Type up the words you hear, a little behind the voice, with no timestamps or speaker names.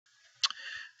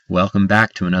Welcome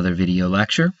back to another video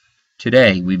lecture.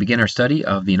 Today we begin our study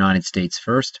of the United States'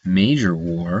 first major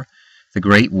war, the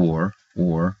Great War,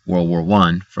 or World War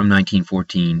I, from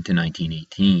 1914 to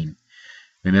 1918.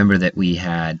 Remember that we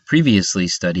had previously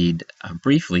studied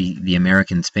briefly the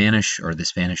American-Spanish or the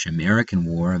Spanish-American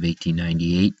War of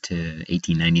 1898 to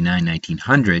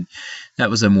 1899-1900.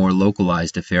 That was a more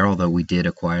localized affair, although we did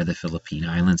acquire the Philippine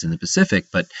Islands in the Pacific.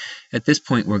 But at this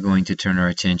point, we're going to turn our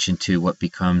attention to what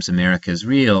becomes America's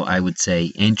real, I would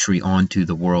say, entry onto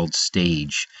the world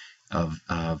stage of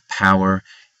power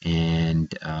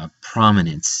and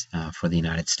prominence for the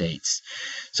United States.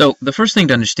 So the first thing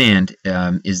to understand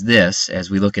is this,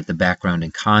 as we look at the background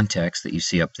and context that you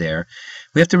see up there.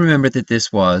 We have to remember that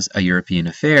this was a European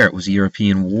affair. It was a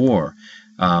European war.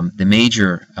 The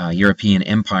major European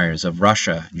empires of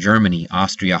Russia, Germany,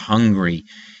 Austria, Hungary,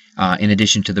 in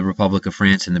addition to the Republic of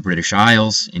France and the British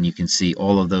Isles, and you can see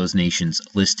all of those nations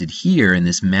listed here in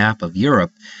this map of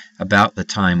Europe about the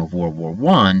time of World War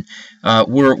I,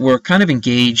 were kind of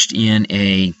engaged in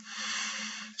a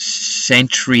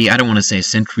century, I don't want to say a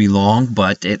century long,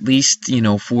 but at least,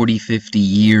 40, 50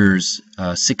 years,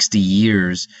 60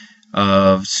 years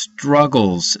of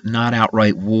struggles, not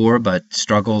outright war, but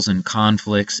struggles and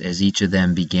conflicts as each of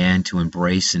them began to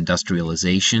embrace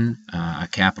industrialization, a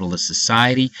capitalist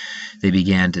society. They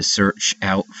began to search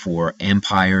out for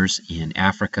empires in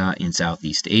Africa, in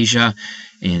Southeast Asia,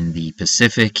 in the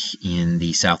Pacific, in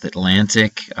the South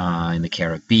Atlantic, in the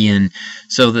Caribbean.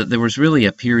 So that there was really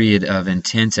a period of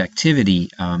intense activity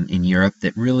in Europe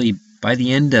that really, by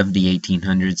the end of the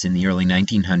 1800s and the early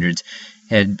 1900s,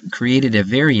 had created a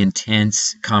very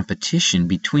intense competition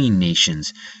between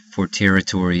nations for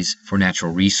territories, for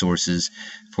natural resources,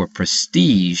 for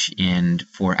prestige, and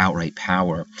for outright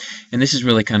power. And this is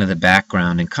really kind of the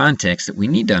background and context that we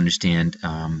need to understand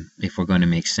if we're going to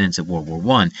make sense of World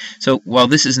War I. So while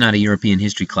this is not a European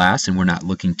history class and we're not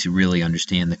looking to really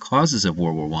understand the causes of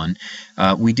World War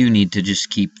I, we do need to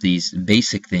just keep these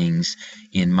basic things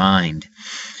in mind.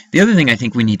 The other thing I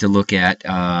think we need to look at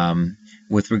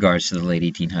with regards to the late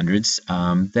 1800s,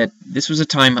 that this was a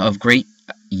time of great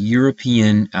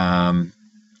European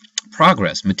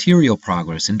progress, material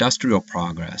progress, industrial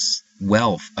progress,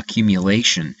 wealth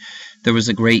accumulation. There was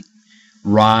a great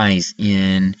rise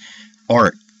in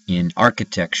art, in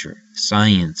architecture,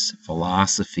 science,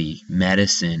 philosophy,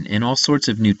 medicine, and all sorts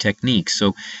of new techniques.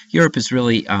 So Europe is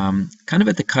really kind of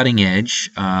at the cutting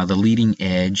edge, the leading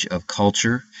edge of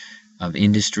culture, of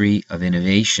industry, of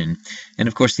innovation. And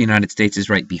of course the United States is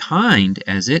right behind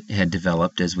as it had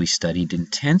developed, as we studied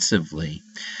intensively.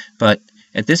 But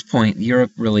at this point, Europe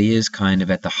really is kind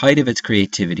of at the height of its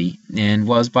creativity and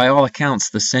was by all accounts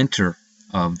the center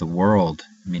of the world.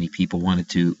 Many people wanted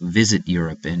to visit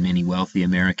Europe, and many wealthy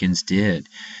Americans did.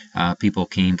 People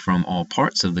came from all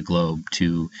parts of the globe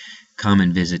to come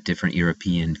and visit different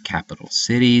European capital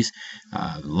cities,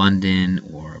 London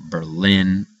or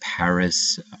Berlin,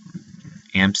 Paris,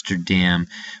 Amsterdam,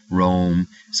 Rome,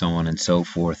 so on and so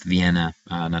forth, Vienna,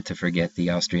 not to forget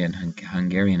the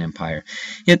Austrian-Hungarian Empire.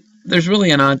 Yet there's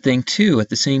really an odd thing too. At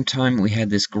the same time we had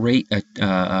this great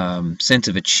sense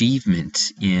of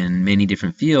achievement in many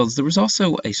different fields, there was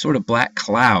also a sort of black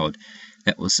cloud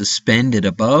that was suspended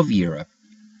above Europe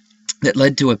that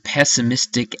led to a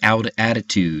pessimistic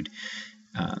attitude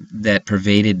that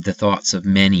pervaded the thoughts of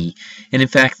many. And in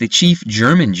fact, the chief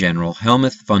German general,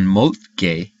 Helmuth von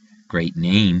Moltke, great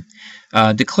name,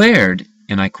 declared,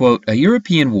 and I quote, "A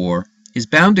European war is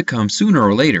bound to come sooner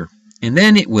or later, and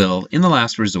then it will, in the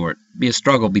last resort, be a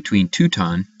struggle between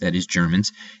Teuton, that is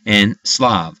Germans, and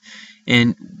Slav."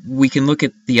 And we can look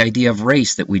at the idea of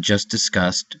race that we just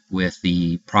discussed with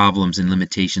the problems and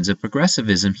limitations of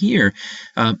progressivism here.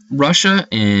 Russia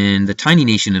and the tiny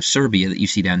nation of Serbia that you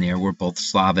see down there were both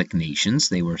Slavic nations.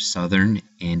 They were Southern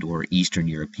and or Eastern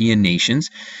European nations.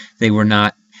 They were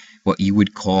not what you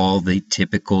would call the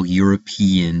typical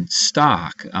European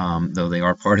stock, though they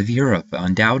are part of Europe,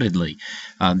 undoubtedly.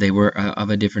 They were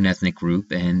of a different ethnic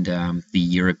group, and the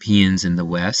Europeans in the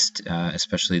West,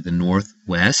 especially the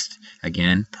Northwest,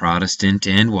 again, Protestant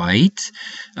and white,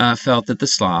 felt that the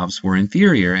Slavs were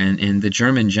inferior. And the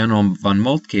German general von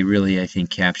Moltke really, I think,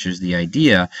 captures the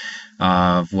idea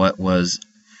of what was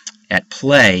at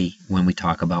play when we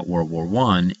talk about World War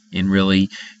I, and really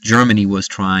Germany was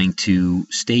trying to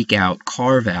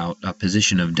carve out a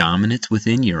position of dominance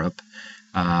within Europe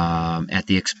at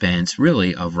the expense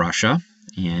really of Russia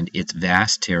and its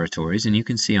vast territories, and you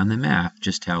can see on the map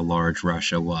just how large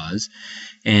Russia was,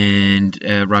 and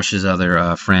Russia's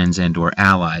other friends and or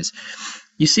allies.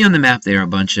 You see on the map there a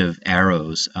bunch of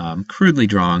arrows, crudely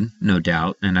drawn, no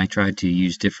doubt, and I tried to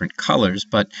use different colors.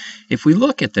 But if we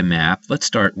look at the map, let's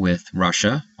start with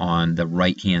Russia on the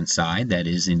right-hand side, that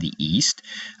is in the east.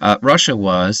 Russia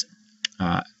was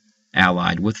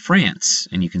allied with France,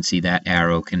 and you can see that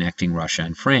arrow connecting Russia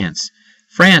and France.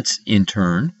 France, in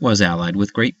turn, was allied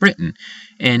with Great Britain.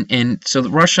 And so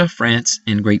Russia, France,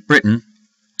 and Great Britain,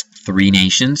 three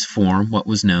nations, form what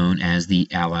was known as the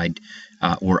Allied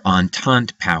or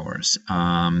Entente powers.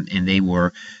 And they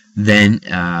were then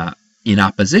in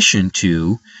opposition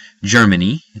to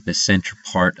Germany, the central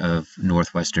part of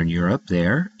northwestern Europe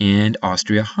there, and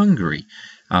Austria-Hungary,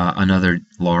 another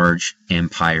large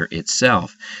empire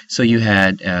itself. So you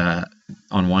had,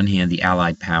 on one hand, the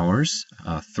Allied powers,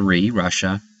 three,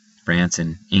 Russia, France,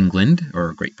 and England,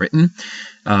 or Great Britain,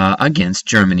 against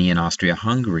Germany and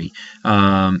Austria-Hungary.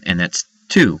 And that's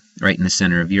two, right in the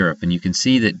center of Europe. And you can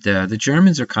see that the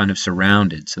Germans are kind of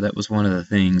surrounded. So that was one of the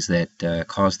things that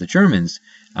caused the Germans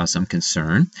some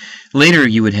concern. Later,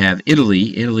 you would have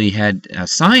Italy. Italy had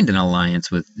signed an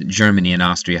alliance with Germany and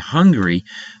Austria-Hungary,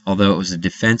 although it was a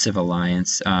defensive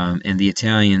alliance. And the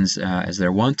Italians, as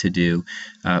they're wont to do,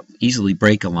 easily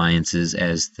break alliances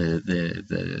as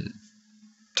the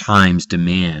times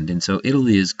demand. And so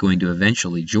Italy is going to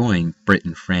eventually join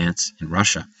Britain, France, and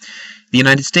Russia. The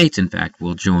United States, in fact,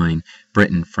 will join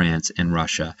Britain, France, and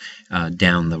Russia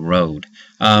down the road.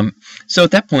 So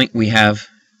at that point, we have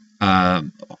a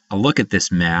look at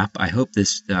this map. I hope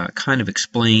this kind of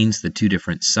explains the two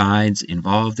different sides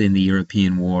involved in the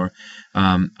European War.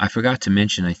 I forgot to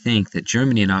mention, I think, that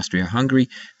Germany and Austria-Hungary,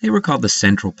 they were called the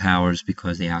Central Powers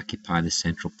because they occupy the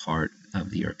central part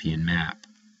of the European map.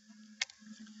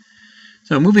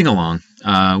 So moving along,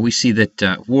 we see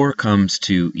that war comes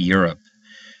to Europe.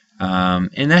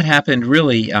 And that happened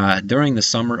really during the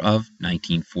summer of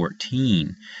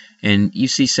 1914. And you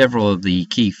see several of the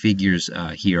key figures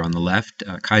here on the left,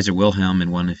 Kaiser Wilhelm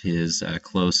and one of his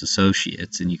close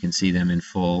associates. And you can see them in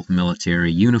full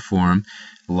military uniform.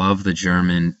 Love the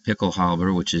German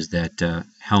Pickelhaube, which is that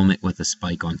helmet with a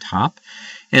spike on top.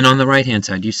 And on the right-hand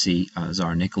side, you see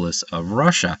Tsar Nicholas of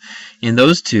Russia. And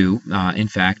those two, in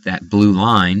fact, that blue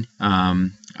line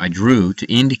I drew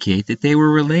to indicate that they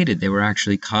were related. They were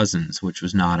actually cousins, which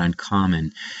was not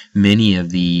uncommon. Many of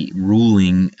the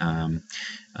ruling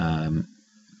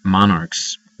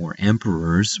monarchs or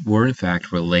emperors were in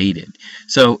fact related.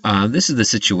 So this is the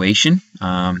situation.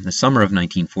 The summer of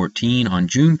 1914, on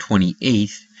June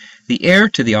 28th, the heir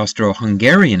to the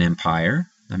Austro-Hungarian Empire,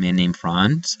 a man named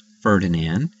Franz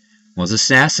Ferdinand, was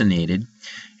assassinated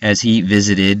as he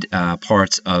visited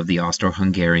parts of the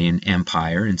Austro-Hungarian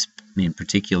Empire, in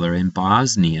particular in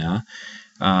Bosnia,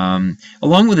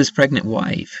 along with his pregnant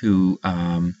wife, who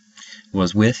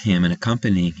was with him and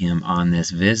accompanying him on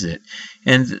this visit.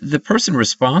 And the person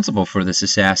responsible for this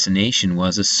assassination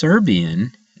was a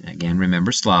Serbian, again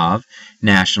remember Slav,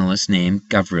 nationalist named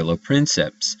Gavrilo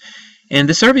Princips. And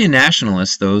the Serbian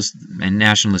nationalists, and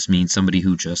nationalists means somebody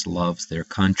who just loves their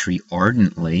country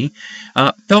ardently,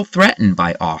 felt threatened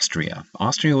by Austria.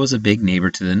 Austria was a big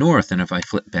neighbor to the north, and if I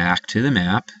flip back to the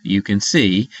map, you can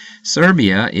see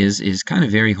Serbia is kind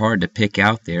of very hard to pick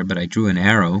out there, but I drew an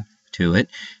arrow to it.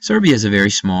 Serbia is a very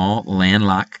small,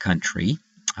 landlocked country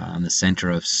in the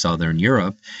center of southern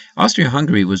Europe.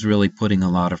 Austria-Hungary was really putting a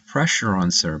lot of pressure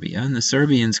on Serbia, and the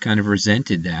Serbians kind of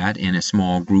resented that, and a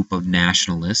small group of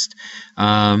nationalists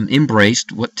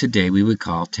embraced what today we would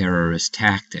call terrorist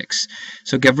tactics.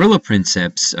 So Gavrilo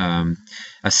Princips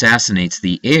assassinates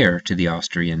the heir to the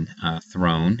Austrian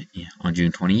throne on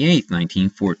June 28,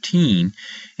 1914,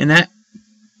 and that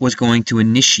was going to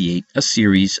initiate a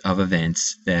series of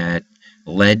events that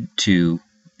led to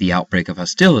the outbreak of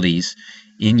hostilities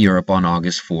in Europe on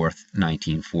August 4th,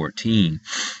 1914.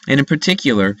 And in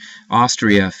particular,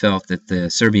 Austria felt that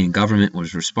the Serbian government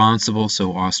was responsible,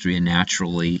 so Austria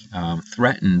naturally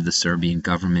threatened the Serbian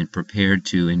government, prepared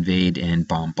to invade and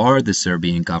bombard the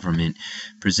Serbian government,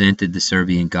 presented the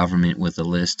Serbian government with a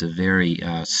list of very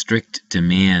strict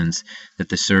demands that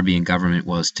the Serbian government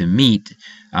was to meet.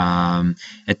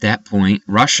 At that point,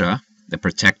 Russia, the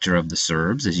protector of the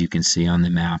Serbs, as you can see on the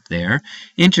map there,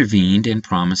 intervened and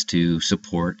promised to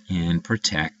support and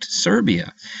protect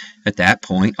Serbia. At that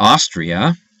point,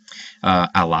 Austria,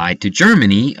 allied to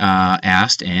Germany,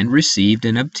 asked and received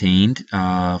and obtained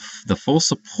the full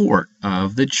support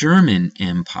of the German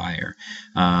Empire.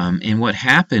 And what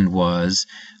happened was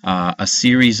a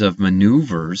series of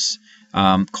maneuvers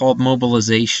called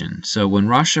mobilization. So when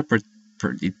Russia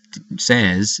it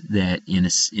says that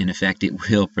in effect it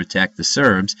will protect the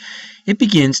Serbs, it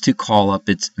begins to call up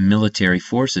its military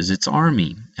forces, its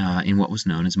army, in what was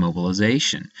known as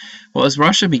mobilization. Well, as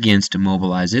Russia begins to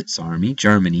mobilize its army,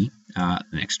 Germany,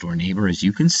 next door neighbor, as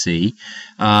you can see,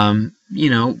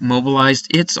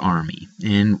 mobilized its army.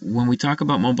 And when we talk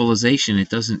about mobilization, it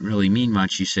doesn't really mean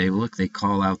much. You say, well, look, they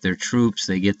call out their troops,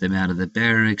 they get them out of the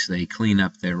barracks, they clean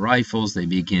up their rifles, they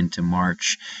begin to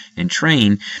march and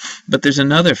train. But there's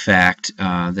another fact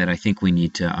that I think we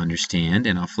need to understand,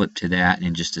 and I'll flip to that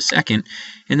in just a second,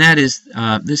 and that is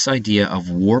this idea of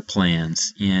war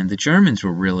plans. And the Germans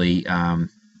were really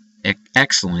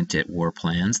excellent at war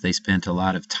plans. They spent a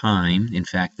lot of time. In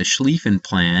fact, the Schlieffen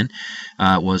Plan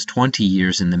was 20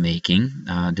 years in the making,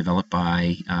 developed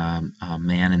by a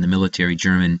man in the military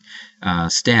German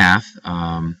staff,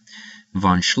 von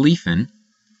Schlieffen.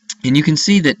 And you can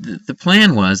see that the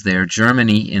plan was there,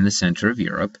 Germany in the center of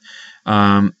Europe,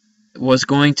 was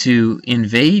going to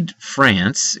invade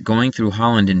France, going through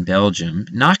Holland and Belgium,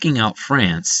 knocking out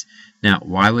France. Now,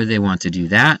 why would they want to do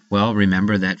that? Well,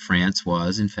 remember that France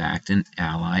was, in fact, an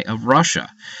ally of Russia.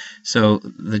 So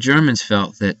the Germans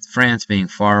felt that France, being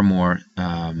far more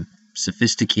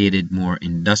sophisticated, more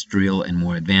industrial, and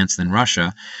more advanced than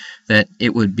Russia, that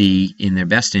it would be in their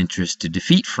best interest to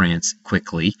defeat France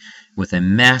quickly with a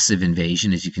massive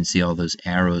invasion. As you can see, all those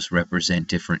arrows represent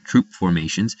different troop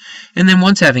formations. And then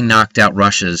once having knocked out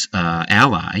Russia's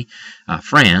ally,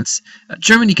 France,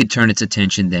 Germany could turn its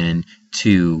attention then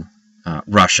to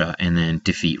Russia and then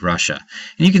defeat Russia.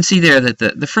 And you can see there that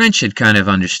the French had kind of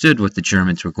understood what the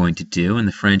Germans were going to do, and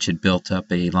the French had built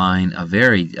up a line of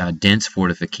very dense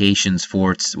fortifications,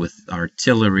 forts with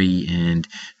artillery and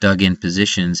dug-in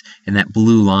positions, and that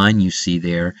blue line you see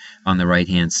there on the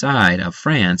right-hand side of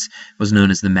France was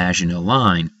known as the Maginot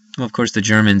Line. Well, of course, the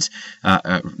Germans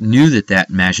knew that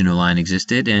Maginot Line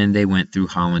existed, and they went through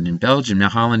Holland and Belgium. Now,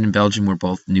 Holland and Belgium were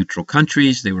both neutral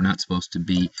countries. They were not supposed to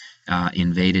be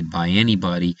invaded by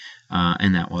anybody,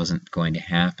 and that wasn't going to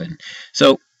happen.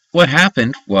 So what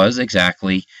happened was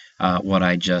exactly what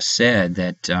I just said,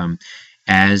 that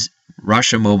as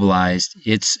Russia mobilized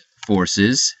its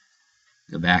forces,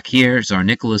 go back here, Tsar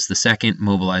Nicholas II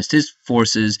mobilized his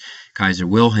forces, Kaiser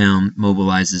Wilhelm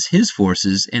mobilizes his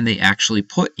forces, and they actually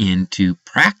put into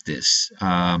practice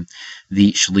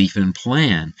the Schlieffen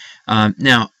Plan.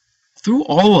 Now, through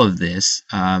all of this,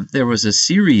 there was a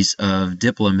series of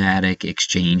diplomatic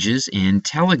exchanges and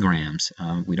telegrams.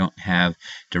 We don't have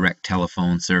direct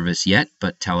telephone service yet,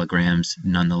 but telegrams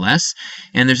nonetheless.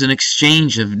 And there's an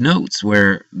exchange of notes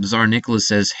where Tsar Nicholas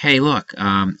says, hey, look,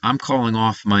 I'm calling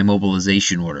off my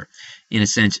mobilization order. In a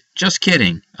sense, just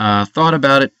kidding. Thought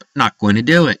about it, but not going to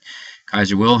do it.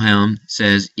 Kaiser Wilhelm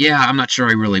says, yeah, I'm not sure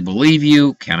I really believe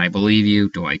you. Can I believe you?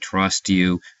 Do I trust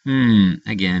you?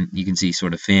 Again, you can see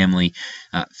sort of family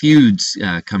feuds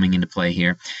coming into play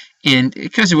here. And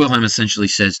Kaiser Wilhelm essentially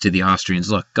says to the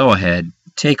Austrians, look, go ahead,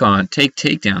 take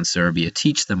down Serbia,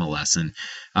 teach them a lesson.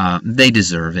 They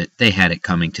deserve it. They had it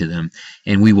coming to them,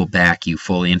 and we will back you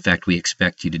fully. In fact, we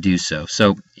expect you to do so.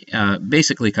 So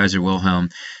basically, Kaiser Wilhelm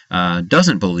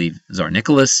doesn't believe Tsar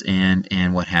Nicholas,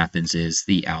 and what happens is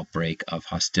the outbreak of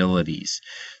hostilities.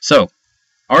 So,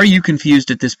 are you confused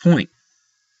at this point?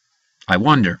 I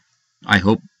wonder. I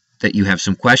hope that you have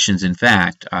some questions. In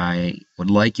fact, I would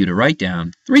like you to write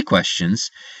down 3 questions,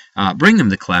 bring them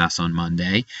to class on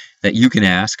Monday that you can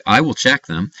ask. I will check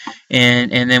them,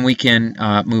 and then we can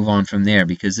move on from there,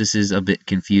 because this is a bit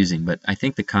confusing, but I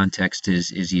think the context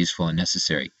is useful and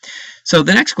necessary. So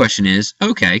the next question is,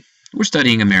 okay, we're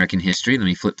studying American history. Let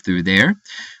me flip through there.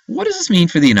 What does this mean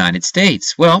for the United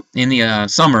States? Well, in the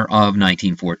summer of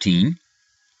 1914,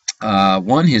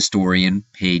 one historian,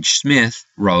 Page Smith,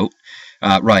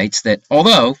 writes that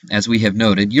although, as we have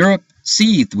noted, Europe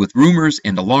seethed with rumors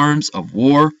and alarms of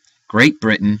war, Great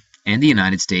Britain and the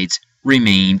United States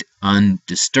remained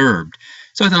undisturbed.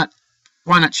 So I thought,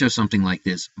 why not show something like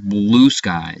this? Blue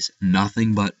skies,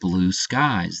 nothing but blue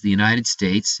skies. The United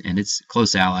States and its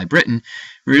close ally Britain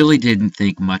really didn't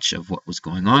think much of what was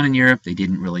going on in Europe. They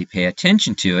didn't really pay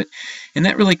attention to it. And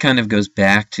that really kind of goes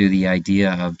back to the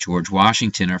idea of George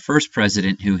Washington, our first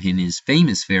president, who in his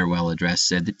famous farewell address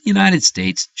said that the United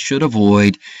States should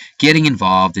avoid getting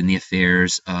involved in the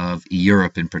affairs of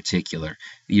Europe in particular.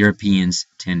 The Europeans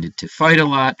tended to fight a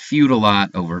lot, feud a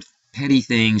lot over petty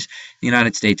things. The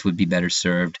United States would be better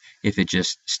served if it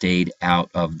just stayed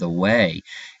out of the way.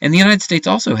 And the United States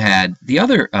also had the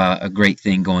other great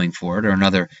thing going for it, or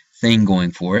another thing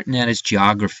going for it, and that is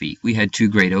geography. We had two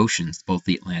great oceans, both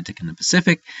the Atlantic and the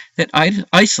Pacific, that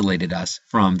isolated us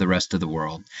from the rest of the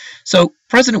world. So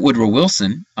President Woodrow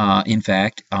Wilson, in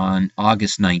fact, on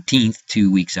August 19th,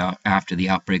 2 weeks after the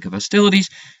outbreak of hostilities,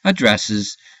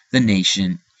 addresses the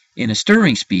nation in a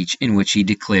stirring speech in which he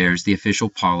declares the official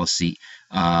policy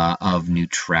of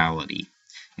neutrality.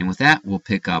 And with that, we'll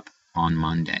pick up on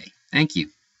Monday. Thank you.